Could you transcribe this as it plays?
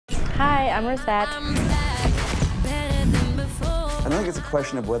I'm Rosette. I don't think it's a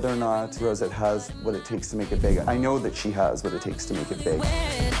question of whether or not Rosette has what it takes to make it big. I know that she has what it takes to make it big.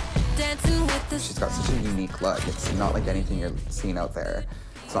 She's got such a unique look. It's not like anything you're seeing out there.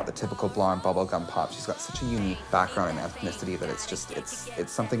 It's not the typical blonde bubblegum pop. She's got such a unique background and ethnicity that it's just,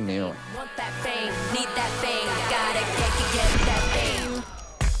 it's something new. Want that fame, need that fame, gotta get that fame.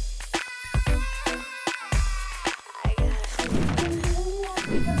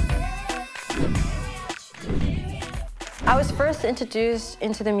 I was first introduced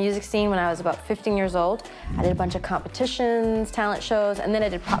into the music scene when I was about 15 years old. I did a bunch of competitions, talent shows, and then I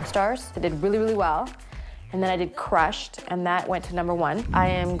did Pop Stars. I did really, really well. And then I did Crushed, and that went to #1. I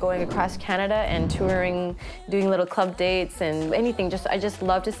am going across Canada and touring, doing little club dates and anything. I just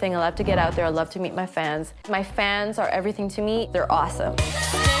love to sing, I love to get out there, I love to meet my fans. My fans are everything to me. They're awesome.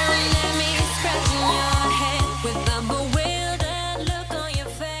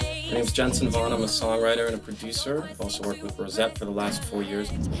 My name's Jensen Vaughn. I'm a songwriter and a producer. I've also worked with Rosette for the last 4 years.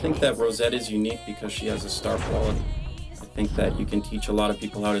 I think that Rosette is unique because she has a star quality. I think that you can teach a lot of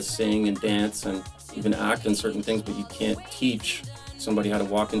people how to sing and dance and even act in certain things, but you can't teach somebody how to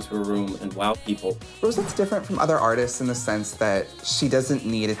walk into a room and wow people. Rosette's different from other artists in the sense that she doesn't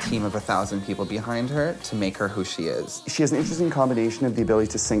need a team of 1,000 people behind her to make her who she is. She has an interesting combination of the ability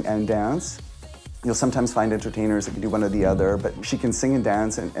to sing and dance. You'll sometimes find entertainers that can do one or the other, but she can sing and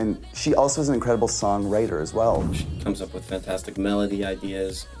dance, and she also is an incredible songwriter as well. She comes up with fantastic melody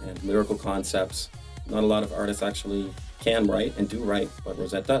ideas and lyrical concepts. Not a lot of artists actually can write and do write what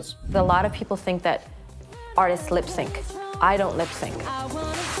Rosette does. A lot of people think that artists lip sync. I don't lip sync.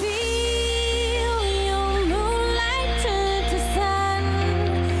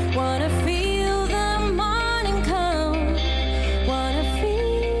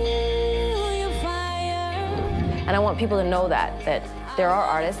 And I want people to know that there are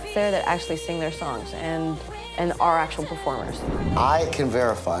artists there that actually sing their songs and are actual performers. I can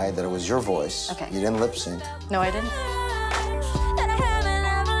verify that it was your voice. Okay. You didn't lip sync. No, I didn't.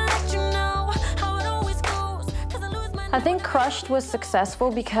 I think Crushed was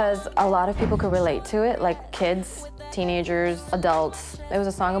successful because a lot of people could relate to it, like kids, teenagers, adults. It was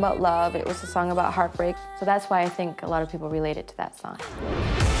a song about love, it was a song about heartbreak. So that's why I think a lot of people related to that song.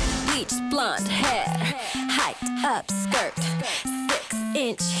 Bleach blonde hair, hiked up skirt,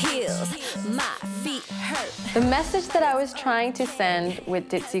 6-inch heels, my feet hurt. The message that I was trying to send with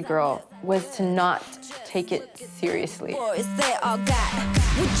Ditzy Girl was to not take it seriously. Boys, they all got.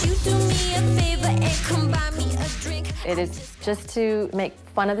 Would you do me a favor and come buy me a drink? It is just to make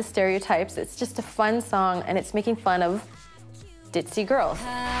fun of the stereotypes. It's just a fun song, and it's making fun of ditzy girls.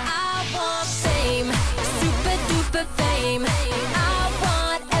 I want fame, super duper fame. I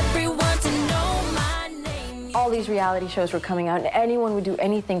want everyone to know my name. All these reality shows were coming out, and anyone would do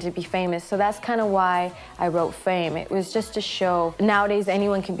anything to be famous, so that's kind of why I wrote Fame. It was just to show nowadays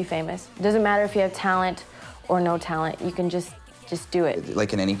anyone can be famous. It doesn't matter if you have talent or no talent, you can just do it.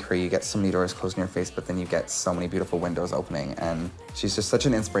 Like in any career, you get so many doors closed in your face, but then you get so many beautiful windows opening, and she's just such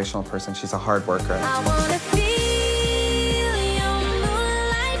an inspirational person. She's a hard worker. I wanna feel your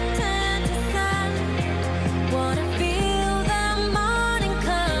moonlight turn to sun. Wanna feel the morning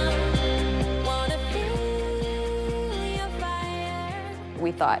come. Wanna feel your fire.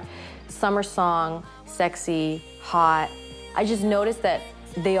 We thought summer song, sexy, hot. I just noticed that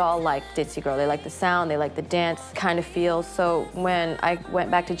they all like Ditzy Girl. They like the sound, they like the dance kind of feel. So when I went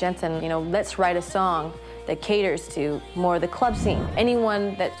back to Jensen, you know, let's write a song that caters to more of the club scene.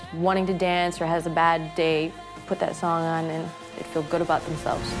 Anyone that's wanting to dance or has a bad day, put that song on and they'd feel good about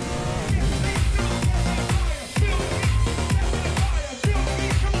themselves.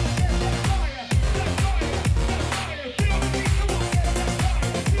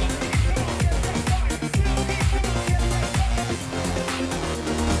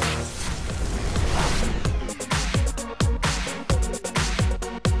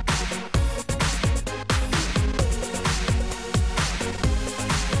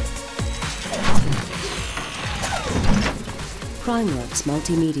 Primeworks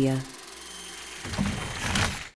Multimedia.